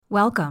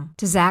Welcome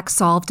to Zach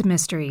Solved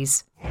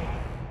Mysteries,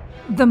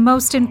 the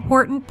most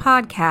important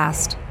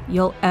podcast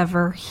you'll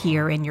ever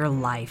hear in your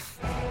life.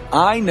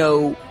 I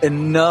know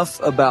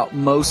enough about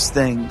most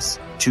things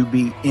to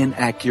be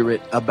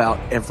inaccurate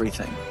about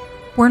everything.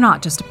 We're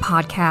not just a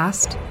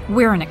podcast,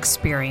 we're an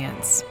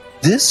experience.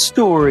 This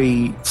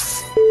story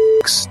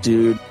f***s,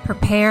 dude.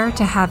 Prepare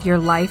to have your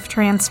life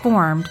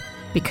transformed,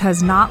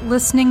 because not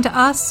listening to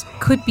us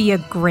could be a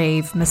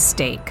grave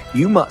mistake.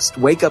 You must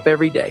wake up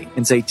every day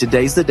and say,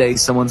 today's the day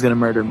someone's going to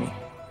murder me.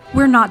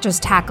 We're not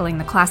just tackling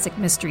the classic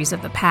mysteries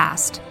of the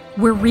past.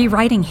 We're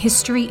rewriting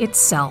history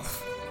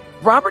itself.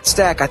 Robert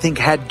Stack, I think,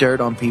 had dirt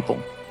on people.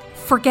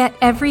 Forget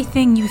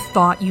everything you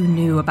thought you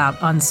knew about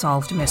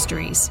unsolved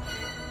mysteries.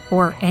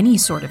 Or any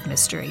sort of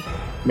mystery.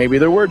 Maybe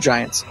there were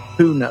giants.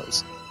 Who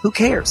knows? Who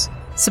cares?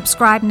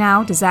 Subscribe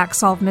now to Zach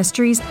Solved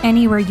Mysteries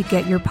anywhere you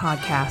get your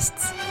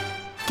podcasts.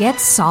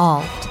 Get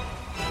solved.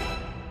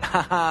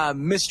 Haha,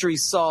 mystery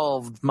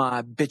solved,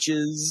 my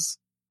bitches.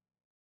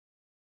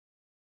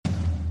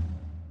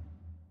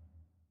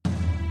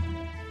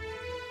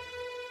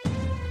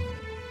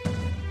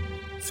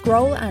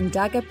 Scroll and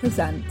Dagger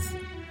presents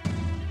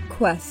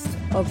Quest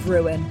of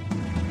Ruin.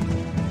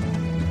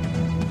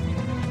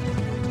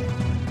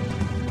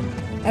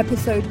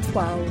 Episode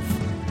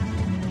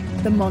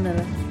 12. The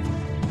Monolith.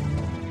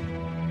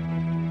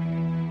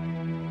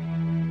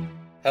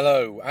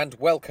 Hello, and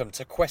welcome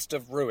to Quest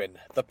of Ruin,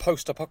 the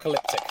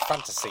post-apocalyptic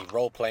fantasy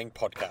role-playing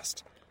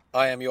podcast.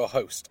 I am your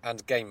host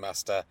and game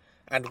master,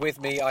 and with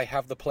me I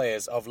have the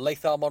players of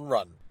Latharm on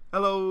Run.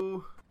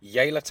 Hello.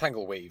 Yayla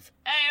Tangleweave.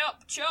 Hey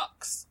up,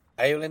 Chucks.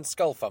 Aelin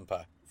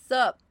Skullthumper.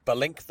 Sup?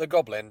 Balink the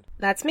Goblin.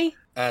 That's me.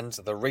 And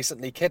the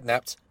recently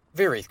kidnapped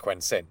Virith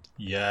Quensin.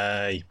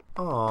 Yay.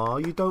 Aw,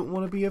 you don't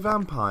want to be a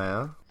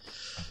vampire?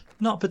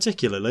 Not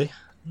particularly,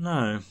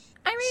 no.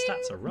 I mean,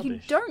 Stats are rubbish. you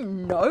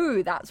don't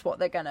know that's what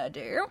they're gonna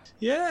do.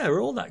 Yeah,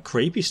 all that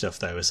creepy stuff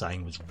they were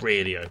saying was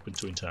really open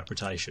to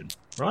interpretation,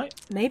 right?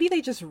 Maybe they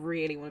just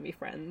really want to be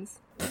friends.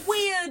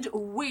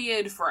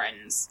 Weird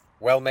friends.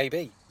 Well,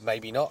 maybe,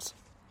 maybe not.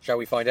 Shall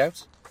we find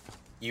out?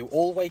 You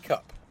all wake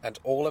up and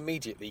all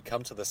immediately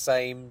come to the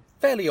same,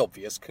 fairly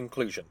obvious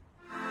conclusion.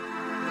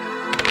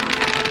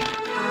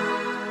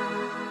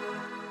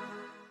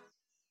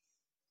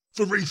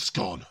 The reef's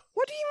gone.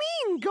 What do you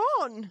mean,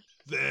 gone?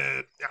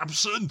 They're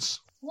absent.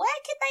 Where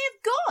could they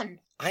have gone?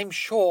 I'm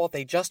sure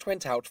they just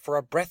went out for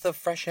a breath of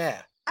fresh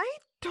air. I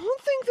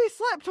don't think they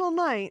slept all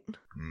night.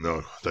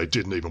 No, they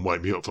didn't even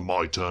wake me up for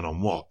my turn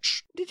on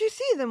watch. Did you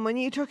see them when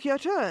you took your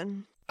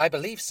turn? I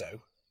believe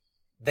so.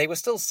 They were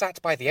still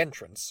sat by the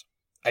entrance.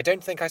 I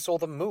don't think I saw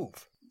them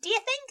move. Do you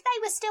think they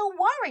were still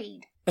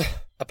worried?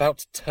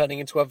 About turning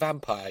into a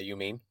vampire, you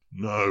mean?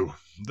 No,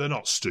 they're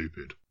not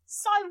stupid.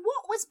 So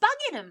what was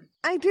bugging them?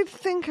 I did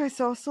think I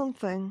saw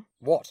something.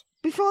 What?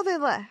 Before they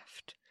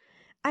left,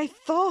 I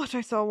thought I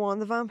saw one of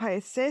the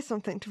vampires say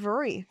something to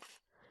Virith.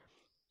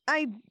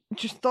 I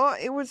just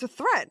thought it was a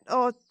threat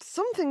or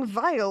something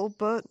vile,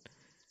 but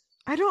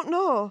I don't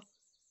know.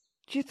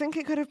 Do you think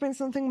it could have been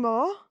something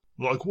more?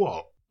 Like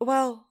what?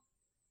 Well,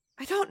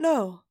 I don't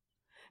know.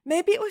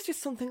 Maybe it was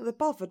just something that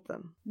bothered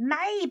them.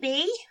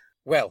 Maybe.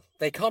 Well,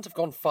 they can't have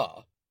gone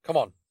far. Come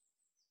on.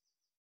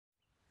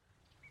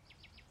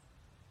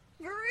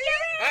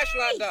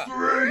 Ashlander!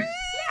 Reef!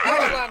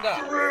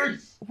 Ashlander!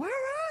 Reef! Where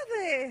are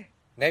they?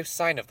 No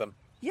sign of them.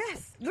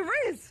 Yes, there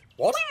is.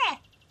 What? Where?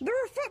 There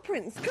are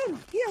footprints. Come,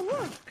 here,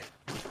 look.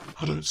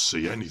 I don't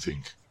see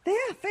anything. They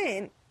are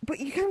faint, but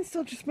you can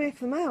still just make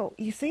them out,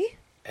 you see?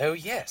 Oh,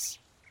 yes.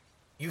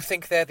 You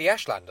think they're the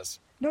Ashlanders?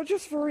 Not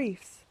just for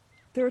reefs.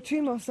 There are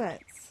 2 more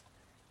sets.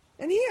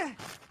 And here,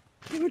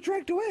 they were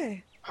dragged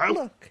away. How?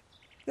 Look,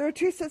 there are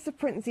 2 sets of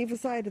prints either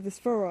side of this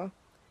furrow.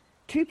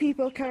 2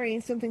 people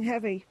carrying something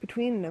heavy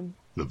between them.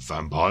 The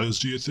vampires,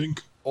 do you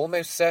think?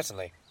 Almost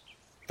certainly.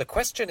 The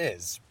question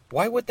is,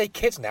 why would they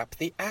kidnap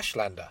the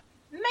Ashlander?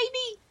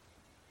 Maybe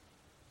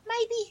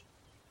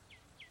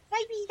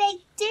they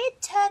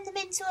did turn them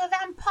into a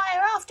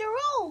vampire after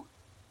all.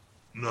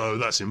 No,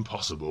 that's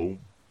impossible.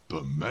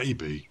 But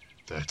maybe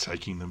they're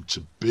taking them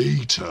to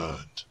be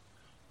turned.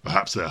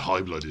 Perhaps their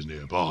high blood is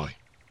nearby.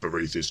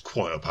 Virith is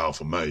quite a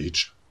powerful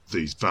mage.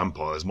 These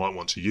vampires might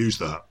want to use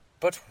that.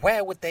 But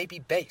where would they be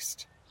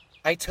based?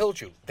 I told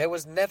you, there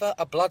was never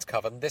a blood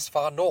coven this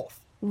far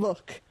north.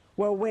 Look,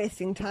 we're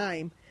wasting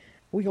time.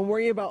 We can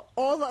worry about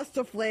all that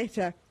stuff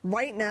later.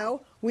 Right now,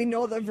 we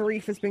know that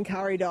Virith has been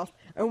carried off,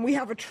 and we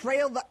have a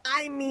trail that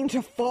I mean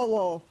to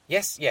follow.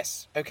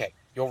 Yes, okay,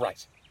 you're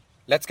right.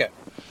 Let's go.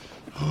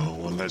 Oh,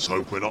 well, let's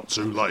hope we're not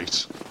too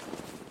late.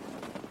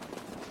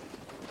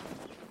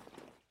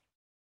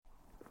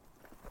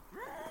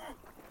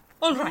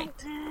 All right,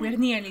 we're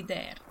nearly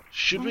there.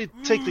 Should we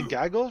take the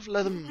gag off?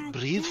 Let them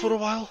breathe for a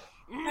while?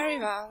 Very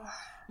well.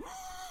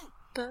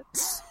 But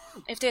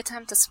if they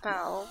attempt a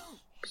spell,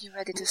 be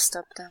ready to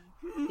stop them.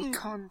 We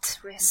can't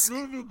risk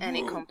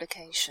any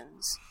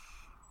complications.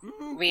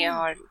 We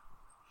are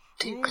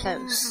too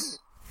close.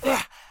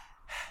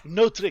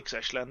 No tricks,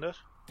 Ashlander.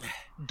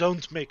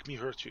 Don't make me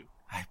hurt you.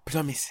 I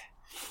promise.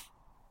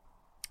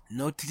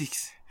 No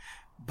tricks.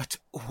 But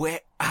where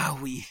are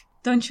we?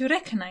 Don't you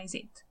recognize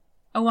it?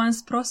 A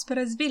once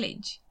prosperous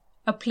village.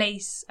 A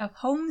place of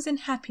homes and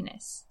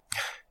happiness.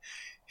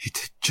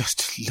 It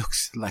just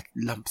looks like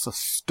lumps of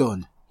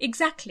stone.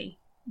 Exactly.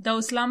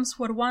 Those lumps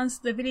were once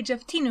the village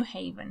of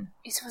Tinuhaven.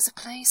 It was a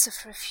place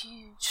of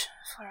refuge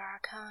for our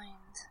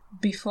kind.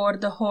 Before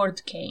the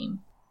Horde came.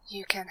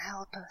 You can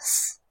help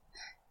us.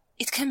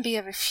 It can be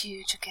a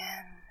refuge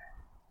again.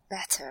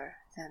 Better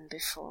than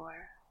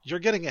before. You're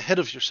getting ahead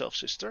of yourself,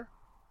 sister.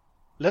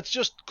 Let's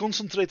just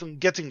concentrate on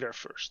getting there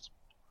first.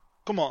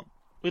 Come on,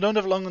 we don't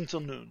have long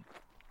until noon.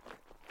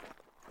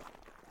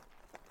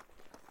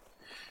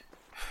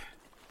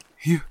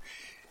 You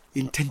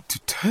intend to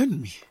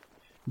turn me,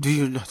 do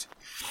you not?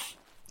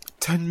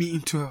 Turn me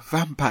into a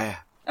vampire?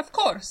 Of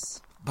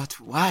course. But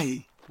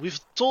why? We've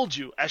told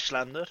you,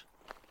 Ashlander.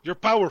 You're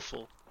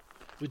powerful.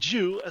 With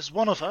you as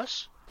one of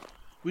us,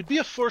 we'd be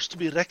a force to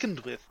be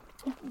reckoned with.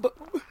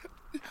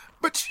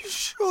 But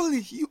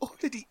surely you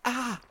already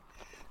are.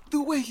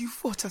 The way you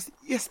fought us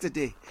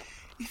yesterday.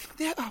 If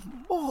there are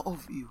more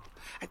of you,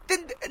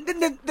 then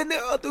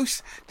there are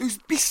those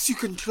beasts you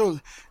control,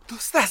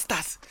 those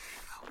Thastas.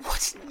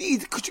 What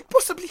need could you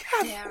possibly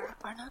have? There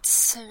are not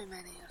so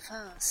many of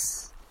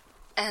us.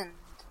 And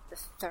the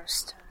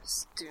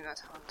Thirsters do not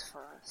hunt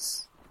for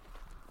us.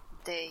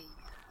 They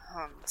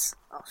hunt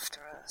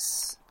after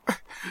us.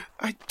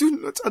 I do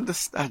not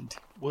understand.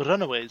 We're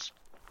runaways.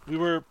 We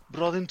were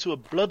brought into a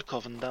blood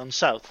coven down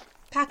south.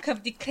 Pack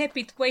of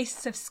decrepit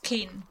wastes of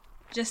skin.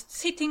 Just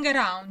sitting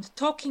around,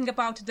 talking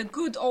about the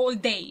good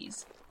old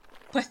days.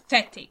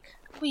 Pathetic.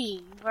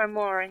 We were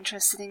more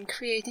interested in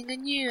creating a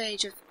new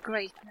age of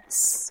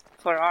greatness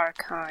for our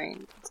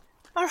kind.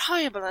 Our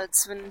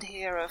Highbloods wouldn't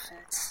hear of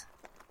it,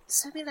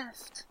 so we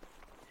left.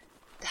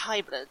 The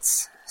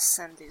Highbloods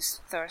send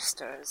these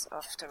Thirsters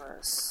after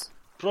us.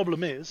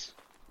 Problem is,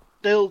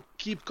 they'll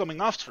keep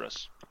coming after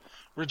us.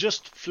 We're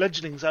just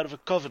fledglings out of a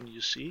coven,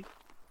 you see.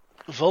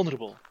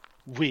 Vulnerable.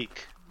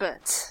 Weak.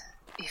 But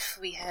if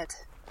we had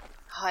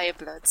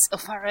Highbloods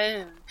of our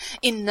own,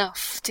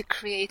 enough to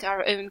create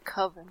our own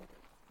coven,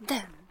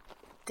 then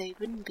they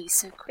wouldn't be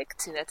so quick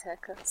to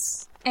attack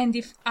us. And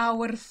if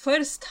our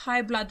first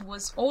Highblood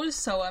was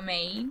also a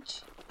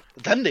mage?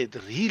 Then they'd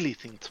really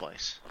think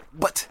twice.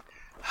 But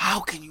how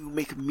can you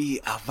make me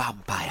a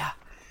vampire?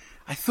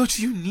 I thought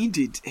you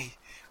needed a...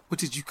 what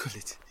did you call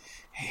it?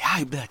 A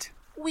high blood.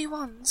 We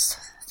once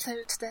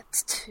thought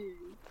that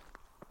too.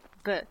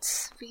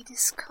 But we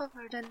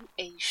discovered an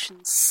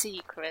ancient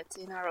secret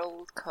in our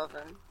old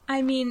coven.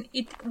 I mean,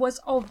 it was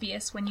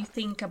obvious when you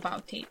think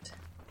about it.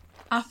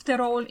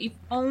 After all, if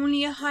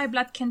only a high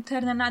blood can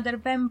turn another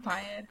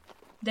vampire,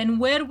 then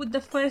where would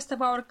the first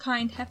of our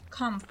kind have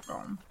come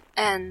from?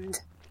 And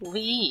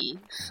we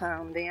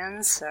found the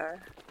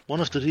answer. One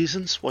of the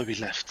reasons why we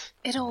left.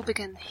 It all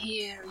began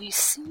here, you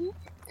see?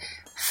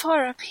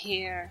 Far up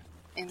here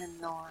in the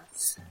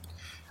north.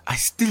 I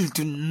still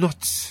do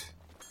not...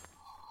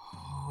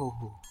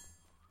 Oh...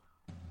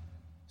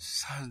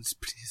 Sands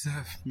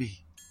preserve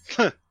me.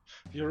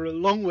 You're a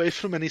long way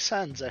from any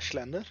sands,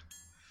 Ashlander.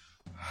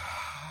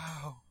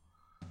 How?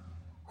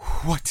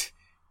 What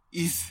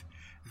is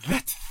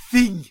that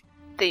thing?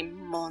 The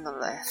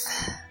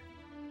Monolith.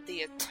 The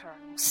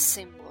eternal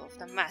symbol of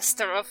the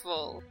Master of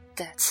all.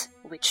 That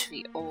which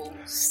we all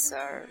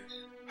serve.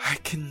 I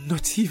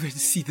cannot even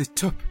see the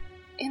top.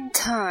 In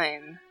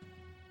time,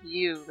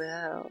 you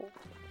will.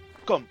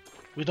 Come,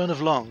 we don't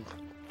have long.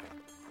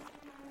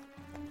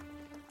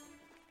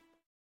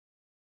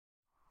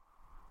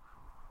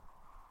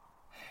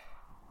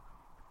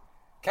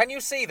 Can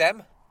you see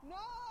them?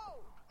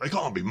 They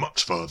can't be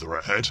much further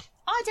ahead.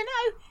 I don't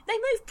know. They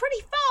moved pretty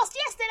fast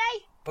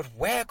yesterday. But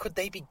where could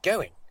they be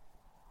going?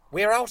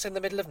 We're out in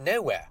the middle of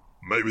nowhere.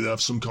 Maybe they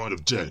have some kind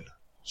of den.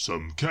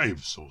 Some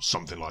caves or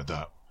something like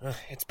that.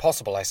 It's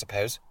possible, I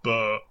suppose.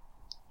 But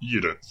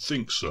you don't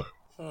think so?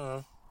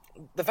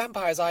 The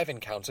vampires I've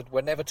encountered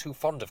were never too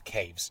fond of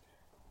caves.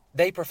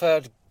 They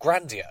preferred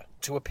grandeur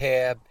to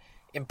appear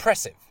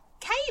impressive.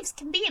 Caves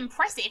can be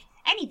impressive.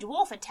 Any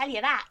dwarf would tell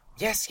you that.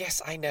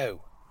 Yes, I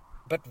know.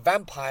 But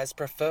vampires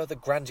prefer the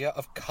grandeur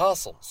of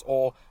castles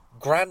or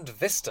grand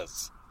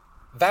vistas.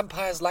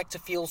 Vampires like to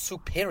feel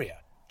superior,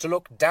 to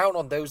look down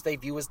on those they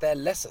view as their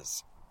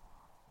lessers.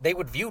 They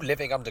would view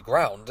living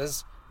underground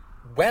as,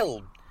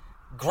 well,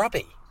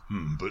 grubby.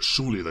 But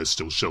surely they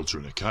still shelter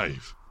in a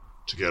cave.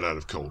 To get out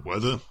of cold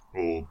weather,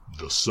 or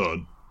the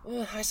sun.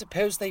 I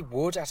suppose they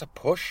would at a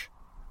push.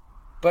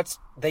 But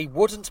they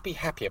wouldn't be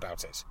happy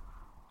about it.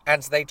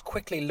 And they'd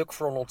quickly look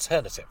for an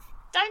alternative.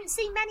 Don't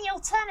see many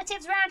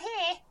alternatives around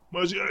here.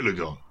 Where's Yola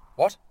gone?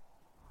 What?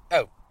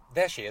 Oh,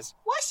 there she is.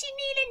 Why's she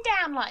kneeling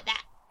down like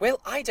that?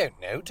 Well, I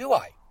don't know, do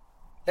I?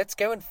 Let's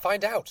go and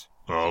find out.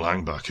 I'll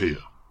hang back here,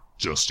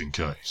 just in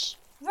case.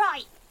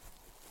 Right.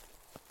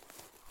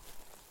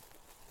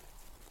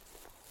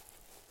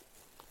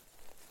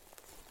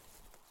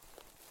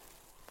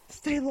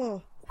 Stay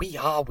low. We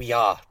are.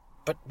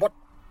 But what...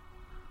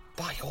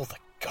 By all the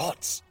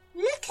gods!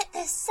 Look at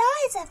the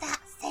size of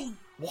that thing.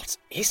 What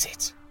is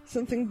it?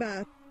 Something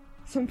bad.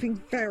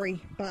 Something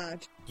very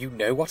bad. You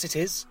know what it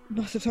is?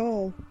 Not at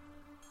all.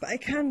 But I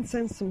can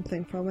sense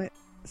something from it.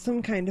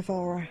 Some kind of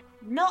aura.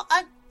 Not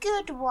a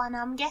good one,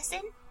 I'm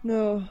guessing.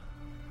 No.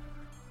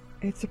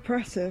 It's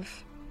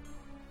oppressive.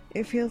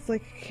 It feels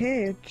like a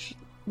cage.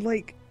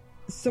 Like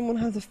someone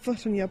has a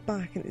foot on your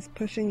back and is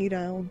pushing you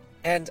down.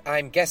 And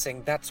I'm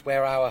guessing that's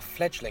where our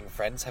fledgling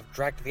friends have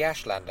dragged the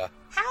Ashlander.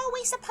 How are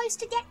we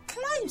supposed to get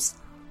close?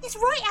 It's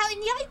right out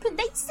in the open.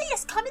 They'd see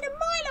us coming a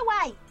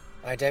mile away.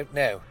 I don't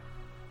know.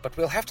 But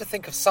we'll have to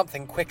think of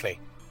something quickly.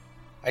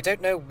 I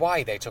don't know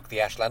why they took the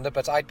Ashlander,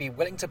 but I'd be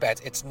willing to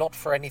bet it's not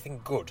for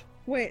anything good.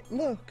 Wait,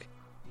 look.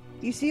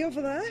 You see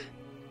over there?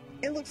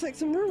 It looks like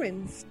some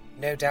ruins.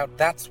 No doubt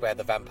that's where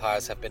the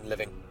vampires have been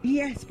living.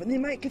 Yes, but they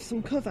might give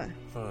some cover.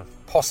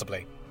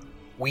 Possibly.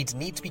 We'd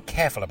need to be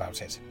careful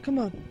about it. Come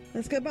on,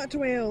 let's get back to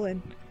Aeolin.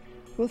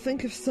 We'll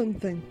think of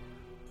something.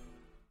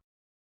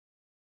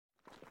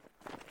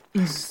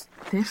 Is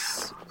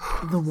this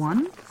the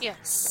one?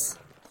 Yes.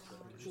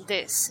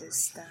 This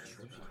is the...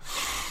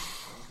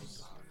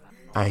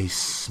 I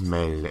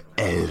smell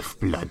elf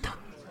blood.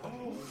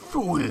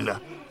 Fool!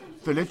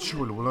 The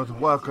ritual will not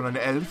work on an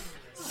elf.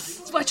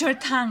 Watch your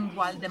tongue,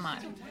 Waldemar.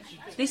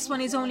 This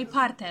one is only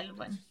part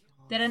elven.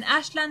 They're an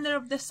Ashlander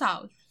of the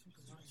south.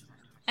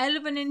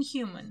 Elven and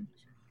human.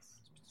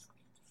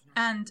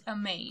 And a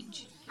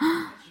mage.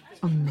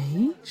 A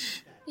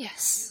mage?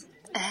 Yes,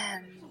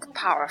 and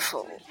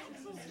powerful.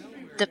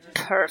 The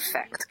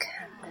perfect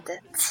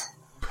candidate.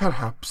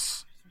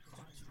 Perhaps.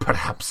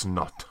 Perhaps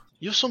not.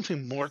 You have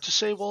something more to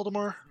say,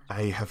 Waldemar?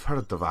 I have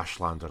heard of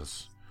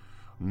Ashlanders.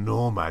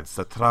 Nomads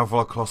that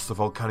travel across the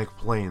volcanic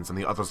plains and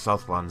the other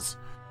Southlands,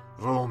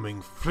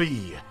 roaming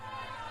free.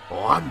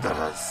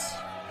 Wanderers.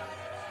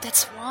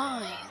 That's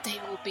why they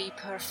will be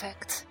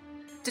perfect.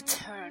 To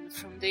turn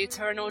from the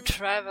eternal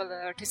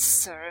traveler to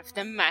serve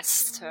the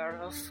master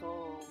of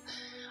all.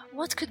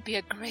 What could be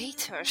a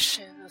greater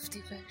show of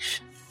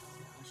devotion?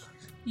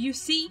 You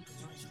see,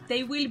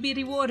 they will be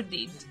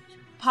rewarded.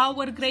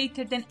 Power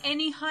greater than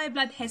any high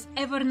blood has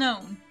ever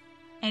known.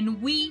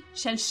 And we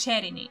shall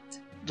share in it.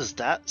 Does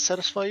that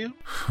satisfy you?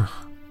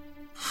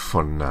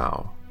 For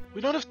now.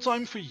 We don't have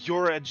time for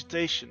your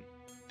agitation.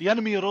 The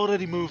enemy are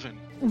already moving.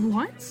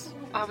 What?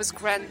 I was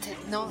granted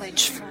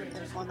knowledge from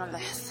the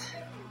Monolith.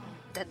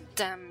 The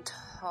damned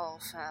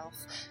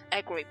half-elf,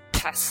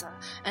 Agripessa,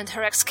 and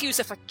her excuse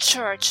of a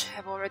church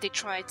have already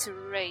tried to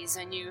raise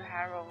a new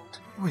herald.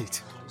 Wait,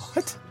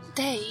 what?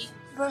 They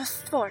were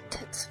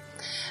thwarted,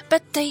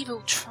 but they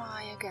will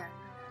try again.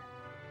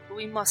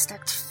 We must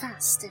act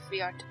fast if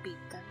we are to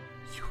beat them.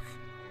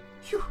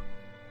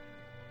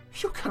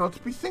 You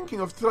cannot be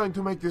thinking of trying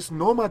to make this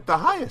nomad the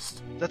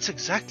highest. That's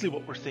exactly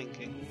what we're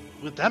thinking.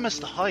 With them as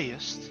the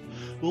highest,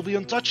 we'll be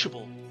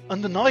untouchable,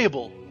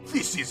 undeniable.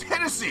 This is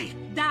heresy!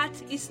 That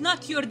is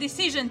not your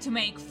decision to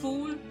make,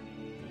 fool.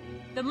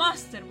 The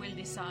master will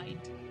decide.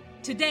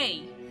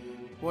 Today.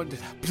 What did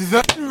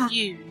I...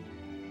 You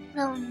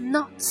will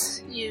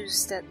not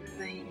use that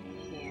name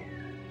here.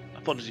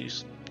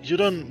 Apologies. You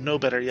don't know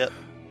better yet,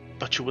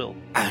 but you will.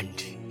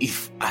 And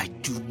if I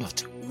do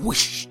not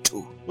wish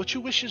to? What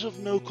you wish is of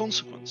no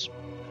consequence.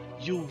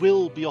 You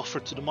will be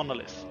offered to the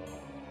Monolith.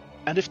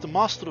 And if the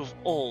Master of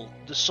all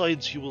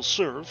decides you will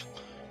serve,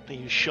 then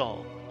you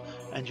shall.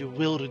 And you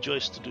will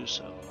rejoice to do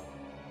so.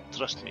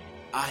 Trust me.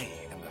 I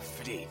am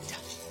afraid.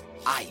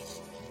 I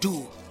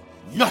do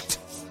not.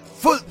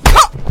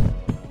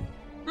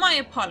 My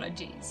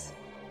apologies.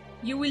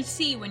 You will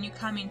see when you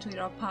come into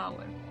your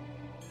power.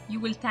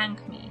 You will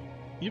thank me.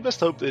 You best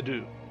hope they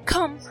do.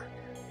 Come,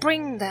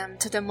 bring them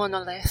to the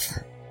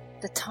Monolith.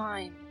 The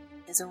time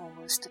is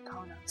almost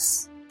upon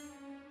us.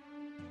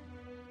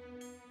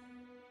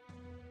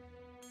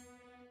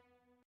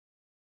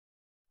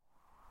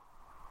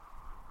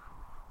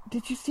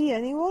 Did you see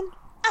anyone?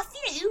 A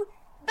few,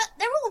 but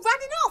they're all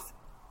running off.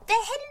 They're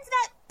heading for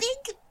that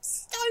big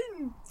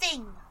stone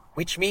thing.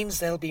 Which means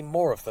there'll be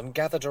more of them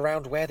gathered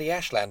around where the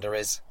Ashlander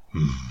is.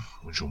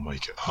 Which will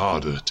make it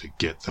harder to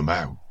get them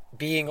out.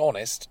 Being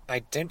honest, I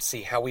don't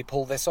see how we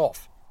pull this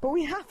off. But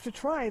we have to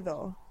try,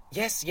 though.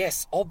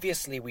 Yes,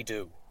 obviously we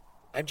do.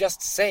 I'm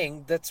just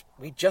saying that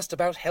we just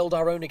about held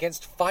our own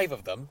against 5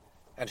 of them,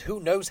 and who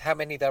knows how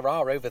many there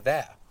are over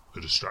there. A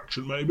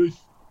distraction, maybe?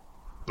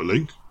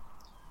 Belink?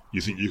 You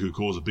think you could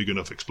cause a big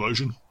enough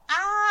explosion?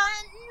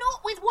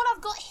 Not with what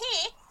I've got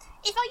here.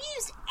 If I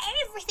used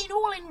everything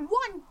all in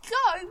one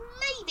go,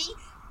 maybe.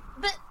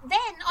 But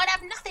then I'd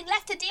have nothing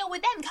left to deal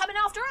with them coming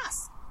after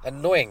us.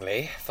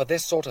 Annoyingly, for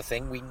this sort of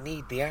thing, we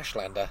need the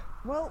Ashlander.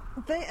 Well,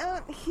 they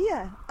aren't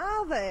here,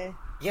 are they?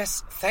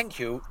 Yes, thank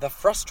you. The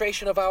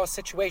frustration of our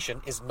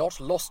situation is not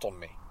lost on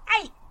me.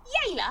 Hey,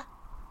 Yayla,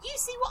 you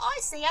see what I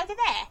see over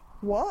there?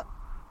 What?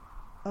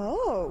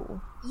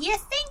 Oh. You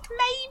think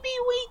maybe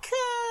we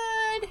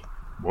could...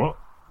 What?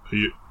 Are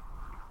you...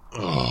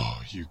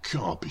 Oh, you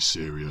can't be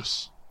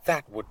serious.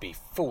 That would be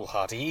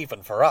foolhardy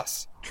even for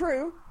us.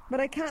 True, but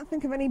I can't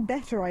think of any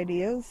better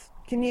ideas.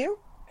 Can you?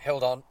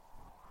 Hold on.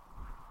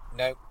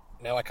 No,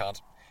 I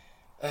can't.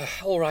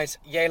 All right,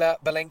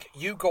 Yayla, Belink,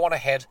 you go on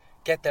ahead.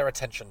 get their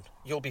attention.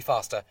 You'll be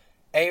faster.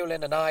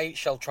 Eowyn and I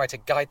shall try to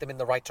guide them in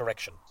the right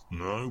direction.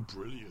 No,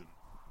 brilliant.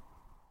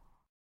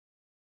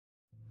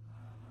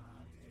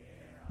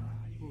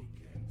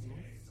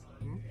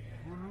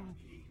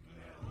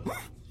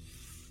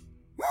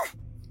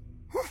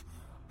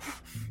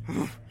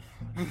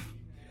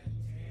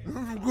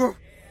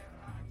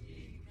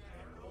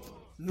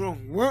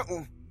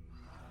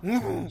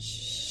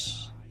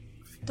 Shh.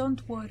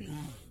 Don't worry.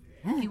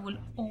 It will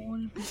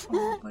all be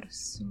over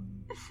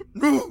soon.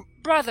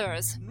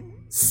 Brothers,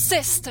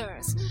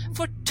 sisters,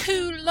 for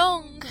too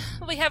long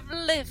we have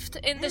lived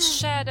in the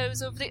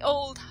shadows of the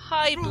old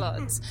High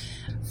Bloods,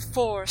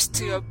 forced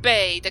to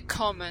obey the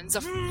commands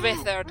of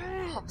withered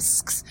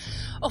husks,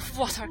 of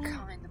what our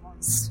kind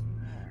once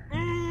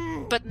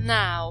were. But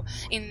now,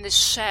 in the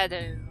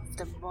shadow of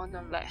the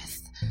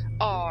Monolith,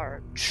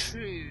 our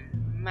true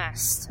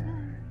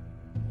master,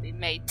 we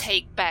may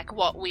take back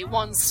what we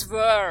once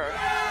were.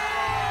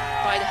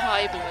 By the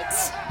High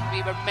Bloods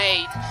we were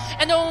made,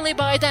 and only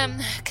by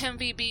them can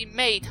we be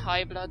made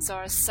High Bloods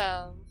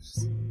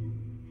ourselves.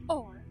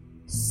 Or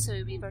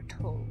so we were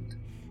told.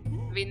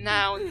 We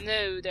now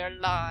know their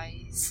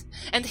lies,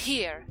 and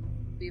here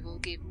we will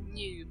give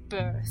new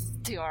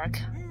birth to our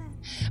kind.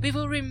 We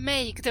will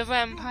remake the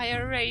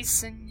vampire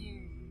race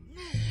anew,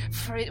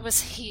 for it was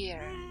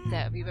here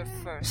that we were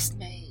first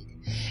made.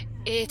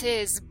 It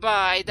is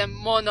by the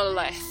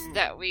Monolith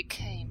that we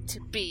came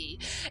to be.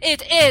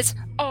 It is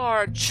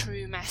our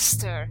true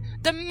master,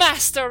 the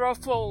master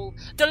of all,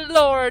 the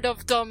lord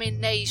of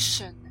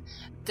domination,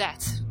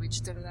 that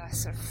which the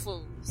lesser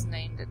fools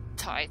named the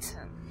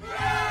Titan.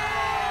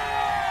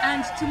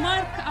 And to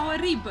mark our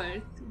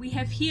rebirth, we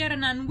have here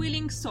an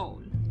unwilling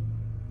soul,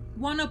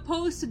 one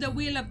opposed to the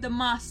will of the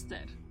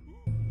master,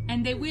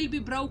 and they will be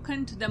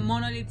broken to the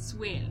Monolith's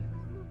will.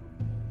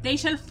 They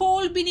shall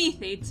fall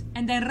beneath it,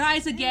 and then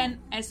rise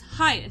again as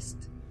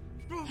highest,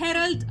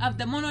 herald of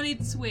the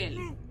Monolith's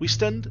will. We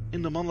stand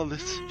in the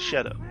Monolith's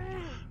shadow.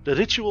 The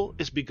ritual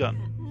is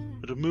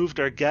begun. Remove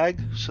their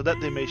gag so that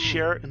they may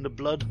share in the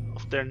blood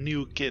of their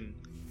new kin.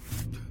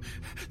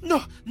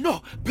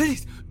 No,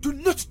 please, do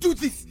not do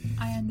this!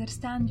 I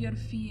understand your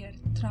fear,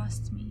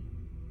 trust me.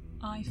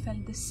 I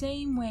felt the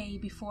same way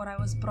before I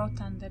was brought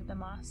under the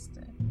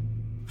master.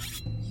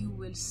 You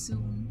will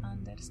soon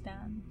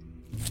understand.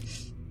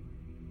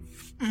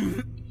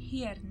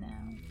 Here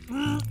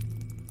now.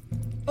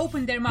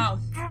 Open their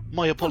mouth.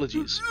 My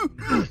apologies.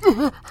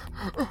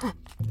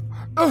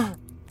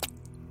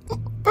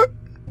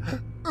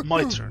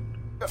 My turn.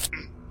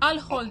 I'll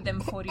hold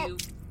them for you.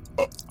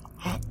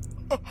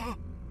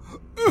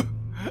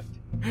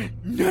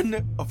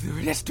 None of the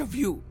rest of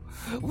you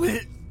will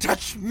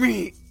touch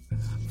me.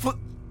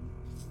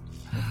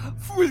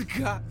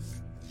 Fulka.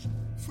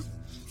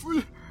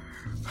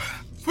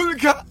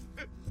 Fulka.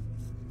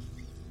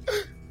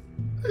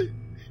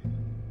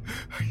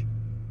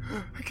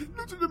 I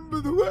cannot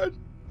remember the word.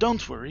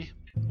 Don't worry.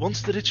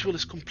 Once the ritual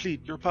is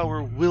complete, your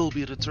power will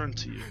be returned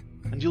to you,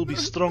 and you'll be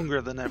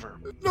stronger than ever.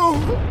 No!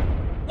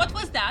 What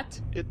was that?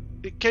 It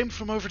came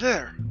from over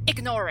there.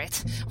 Ignore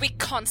it. We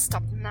can't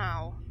stop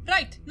now.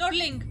 Right,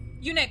 Norling,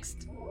 you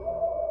next.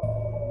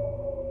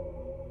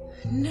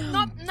 No.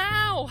 Not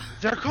now!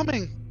 They're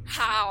coming!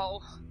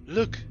 How?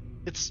 Look,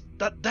 it's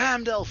that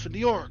damned elf and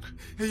the orc.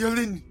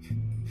 Yolin,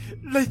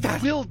 like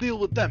that. We'll deal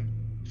with them.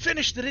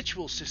 Finish the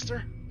ritual,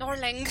 sister.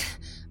 Norling,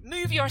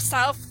 move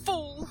yourself,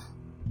 fool!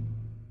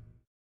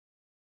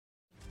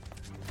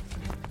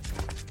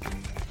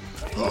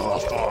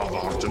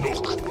 Father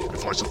Danuk,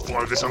 if I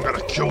survive this, I'm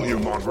gonna kill you,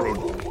 Monroe.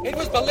 It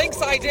was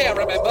Balink's idea,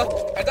 remember?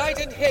 And I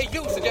didn't hear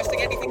you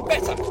suggesting anything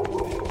better.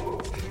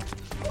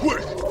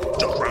 Quick,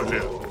 duck round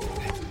here.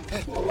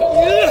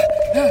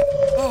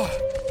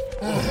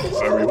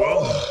 Very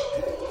well.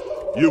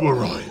 You were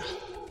right.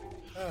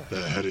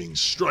 They're heading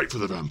straight for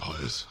the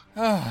vampires.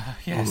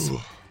 Yes.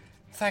 Ooh.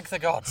 Thank the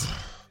gods.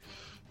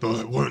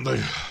 But weren't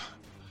they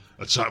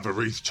attacked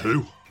Varith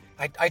too?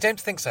 I don't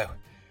think so.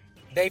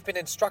 They've been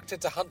instructed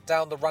to hunt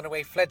down the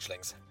runaway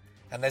fledglings,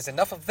 and there's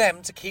enough of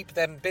them to keep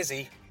them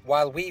busy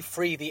while we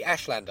free the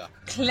Ashlander.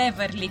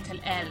 Clever little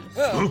elf.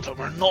 But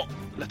we're not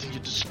letting you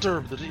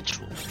disturb the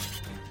ritual.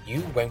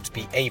 You won't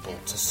be able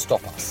to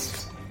stop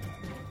us.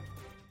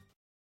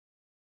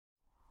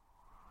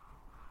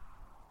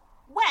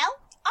 Well,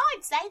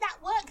 I'd say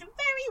that worked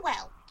very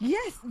well.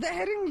 Yes, they're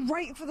heading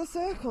right for the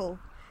circle.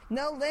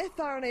 Now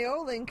Lethar and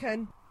Eolin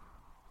can...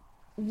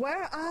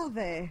 Where are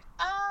they?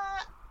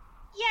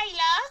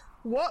 Yayla?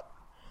 What?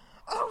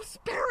 Oh,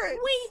 spirits!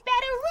 We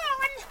better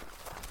run!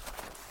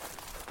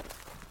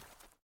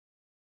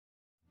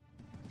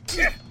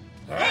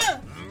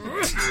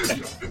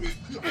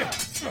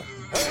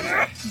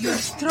 You're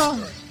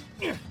strong.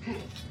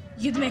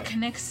 You'd make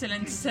an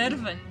excellent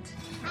servant.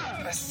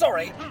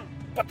 Sorry,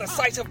 but the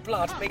sight of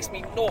blood makes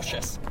me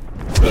nauseous.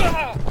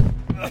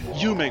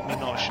 You make me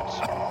nauseous.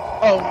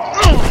 Oh!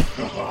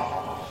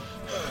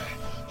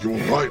 You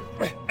alright?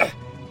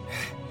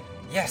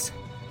 Yes,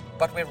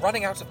 but we're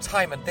running out of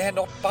time and they're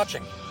not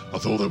budging. I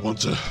thought they'd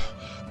want to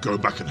go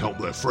back and help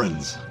their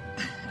friends.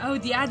 Oh,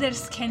 the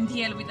others can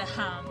deal with the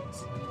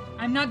hounds.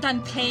 I'm not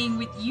done playing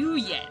with you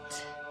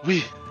yet.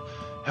 We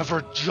have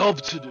our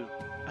job to do,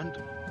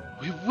 and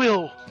we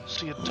will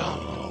see it done.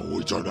 Oh,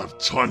 we don't have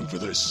time for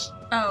this.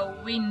 Oh,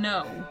 we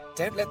know.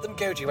 Don't let them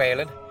goad you,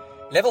 Aelin.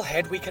 Level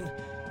head, we can...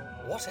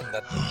 What in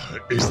the...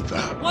 Is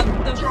that... What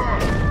the...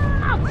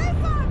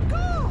 Eva,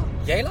 go!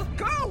 Yayla?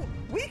 Go!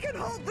 We can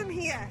hold them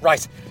here!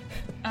 Right.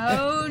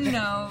 Oh,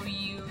 no,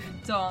 you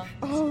don't.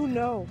 Oh,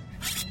 no.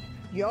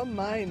 You're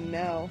mine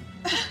now.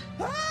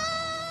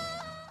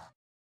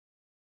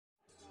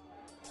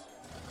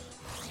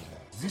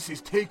 This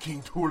is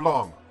taking too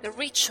long. The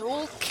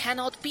ritual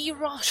cannot be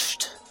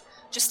rushed.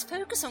 Just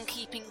focus on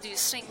keeping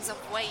these things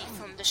away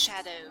from the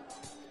shadow.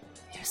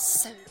 We're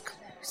so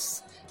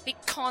close. We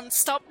can't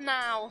stop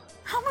now.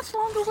 How much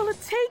longer will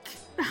it take?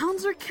 The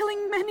hounds are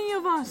killing many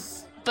of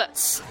us.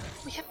 But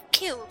we have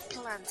killed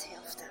plenty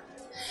of them.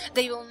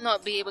 They will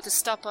not be able to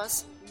stop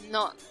us.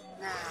 Not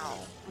now.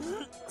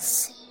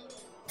 See,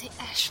 the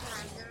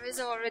Ashlander is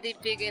already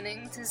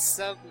beginning to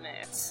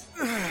submit.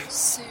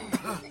 Soon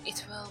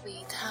it will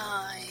be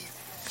time.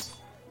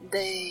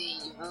 They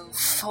will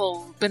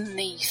fall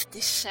beneath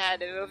the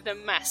shadow of the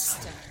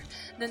Master,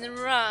 then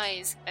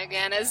rise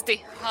again as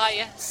the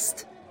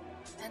highest.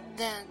 And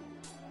then,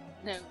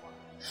 no one,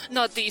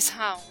 not these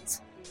hounds,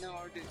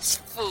 nor these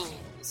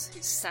fools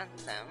who send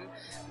them,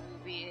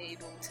 will be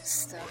able to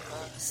stop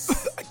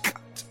us.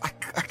 I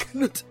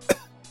cannot.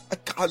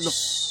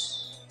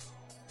 Shh.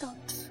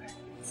 Don't fret.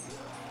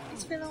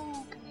 It will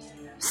all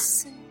clear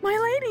soon.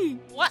 My lady!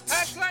 What?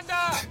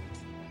 Ashlander!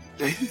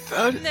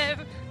 Nathan? No!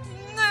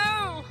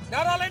 No!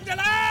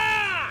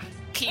 Naralindala!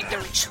 Keep the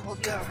ritual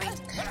going.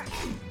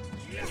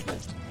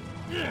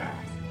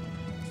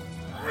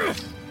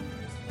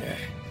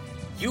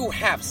 You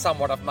have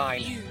somewhat of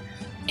mine. You,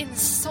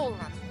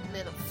 insolent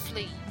little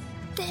flea.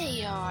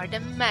 They are the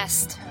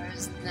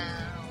masters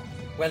now.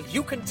 Well,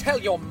 you can tell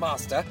your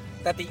master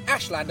that the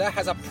Ashlander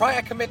has a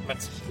prior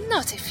commitment.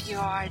 Not if you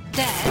are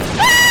dead.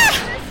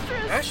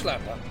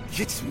 Ashlander?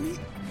 Get me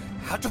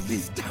out of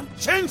these damn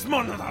chains,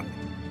 Monolith!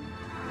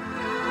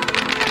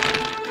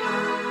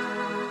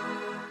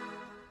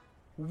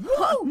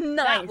 Whoa, nice.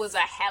 That was a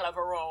hell of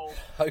a roll.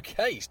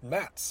 Okay,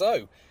 Matt,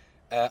 so...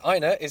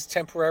 Ina is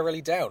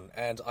temporarily down,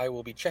 and I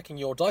will be checking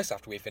your dice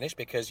after we finish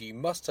because you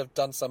must have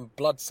done some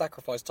blood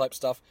sacrifice type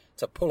stuff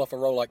to pull off a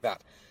roll like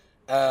that.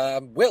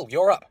 Will,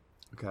 you're up.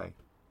 Okay.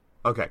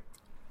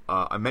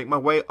 I make my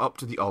way up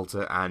to the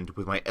altar and,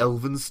 with my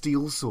elven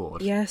steel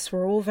sword... Yes,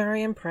 we're all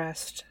very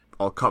impressed.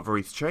 I'll cut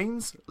Varith's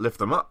chains, lift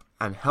them up,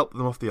 and help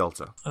them off the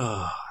altar.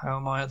 How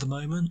am I at the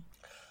moment?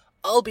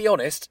 I'll be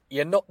honest,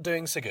 you're not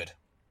doing so good.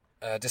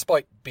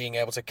 Despite being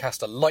able to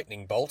cast a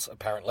lightning bolt,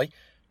 apparently,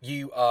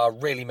 you are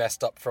really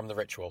messed up from the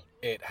ritual.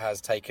 It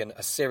has taken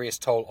a serious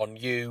toll on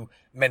you,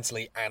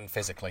 mentally and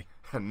physically.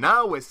 And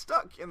now we're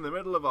stuck in the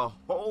middle of a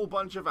whole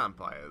bunch of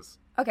vampires.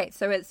 Okay,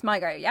 so it's my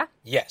go, yeah?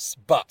 Yes,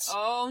 but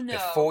Oh no.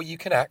 before you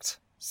can act,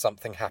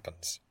 something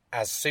happens.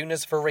 As soon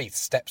as Varith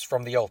steps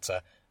from the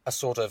altar, a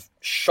sort of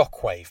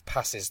shockwave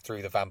passes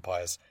through the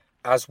vampires.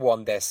 As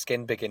one, their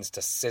skin begins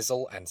to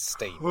sizzle and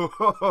steam.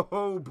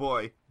 Oh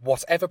boy.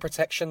 Whatever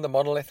protection the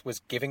monolith was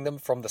giving them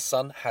from the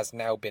sun has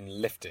now been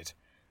lifted.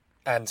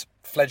 And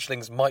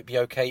fledglings might be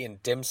okay in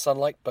dim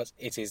sunlight, but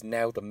it is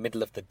now the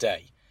middle of the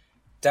day.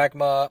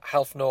 Dagmar,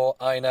 Halfnor,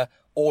 Ina,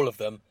 all of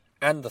them,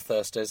 and the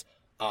Thirsters,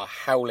 are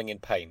howling in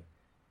pain.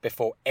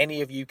 Before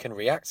any of you can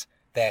react,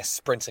 they're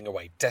sprinting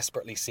away,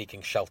 desperately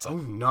seeking shelter. Oh,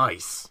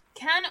 nice.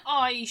 Can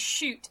I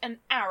shoot an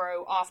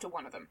arrow after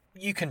one of them?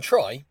 You can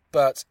try,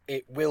 but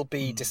it will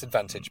be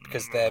disadvantaged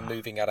because they're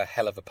moving at a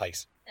hell of a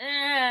pace.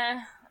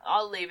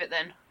 I'll leave it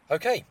then.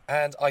 Okay,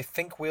 and I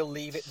think we'll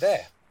leave it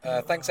there.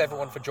 Thanks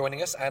everyone for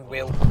joining us, and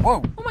we'll...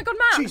 Whoa! Oh my god,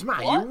 Matt! Jeez, Matt,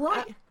 are you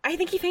alright? I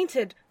think he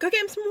fainted. Go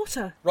get him some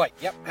water. Right,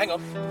 yep, hang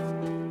on.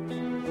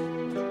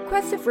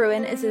 Quest of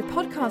Ruin is a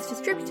podcast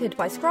distributed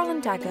by Scroll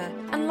and Dagger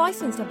and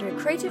licensed under a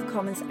Creative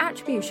Commons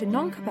Attribution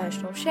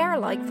Non-Commercial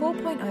Share-alike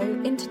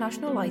 4.0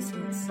 International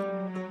License.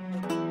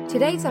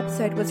 Today's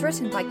episode was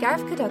written by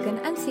Gareth Cadogan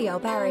and C.L.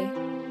 Barry.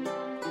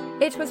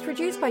 It was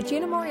produced by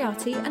Gina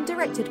Moriarty and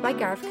directed by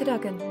Gareth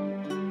Cadogan.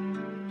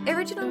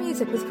 Original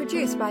music was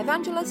produced by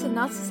Evangelos and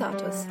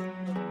Narcissatos.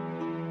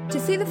 To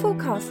see the full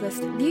cast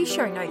list, view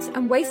show notes,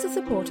 and ways to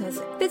support us,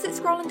 visit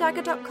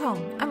scrollanddagger.com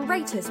and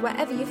rate us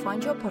wherever you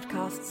find your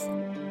podcasts.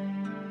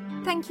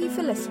 Thank you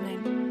for listening.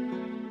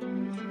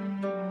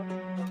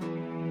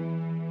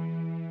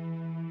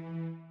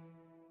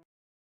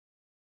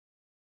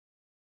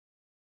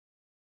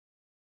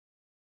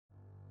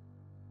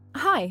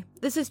 Hi,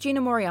 this is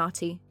Gina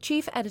Moriarty,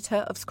 Chief Editor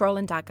of Scroll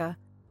and Dagger.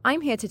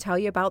 I'm here to tell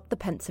you about The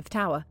Pensive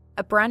Tower,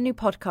 a brand new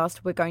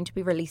podcast we're going to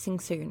be releasing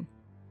soon.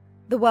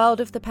 The world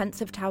of the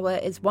Pensive Tower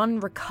is one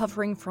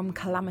recovering from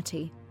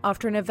calamity,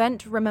 after an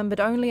event remembered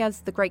only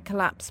as the Great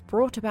Collapse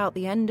brought about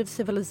the end of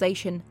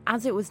civilization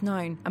as it was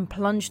known and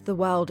plunged the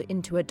world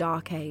into a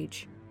dark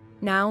age.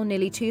 Now,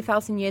 nearly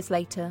 2,000 years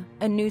later,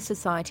 a new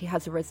society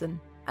has arisen,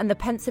 and the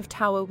Pensive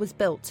Tower was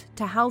built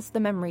to house the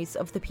memories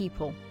of the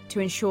people to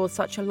ensure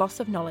such a loss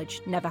of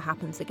knowledge never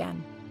happens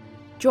again.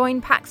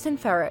 Join Paxton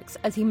Ferrex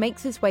as he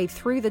makes his way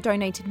through the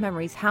donated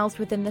memories housed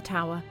within the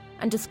tower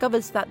and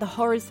discovers that the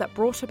horrors that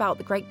brought about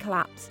the Great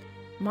Collapse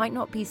might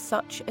not be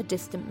such a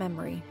distant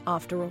memory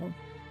after all.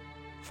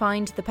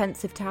 Find the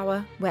Pensive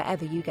Tower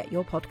wherever you get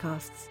your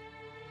podcasts.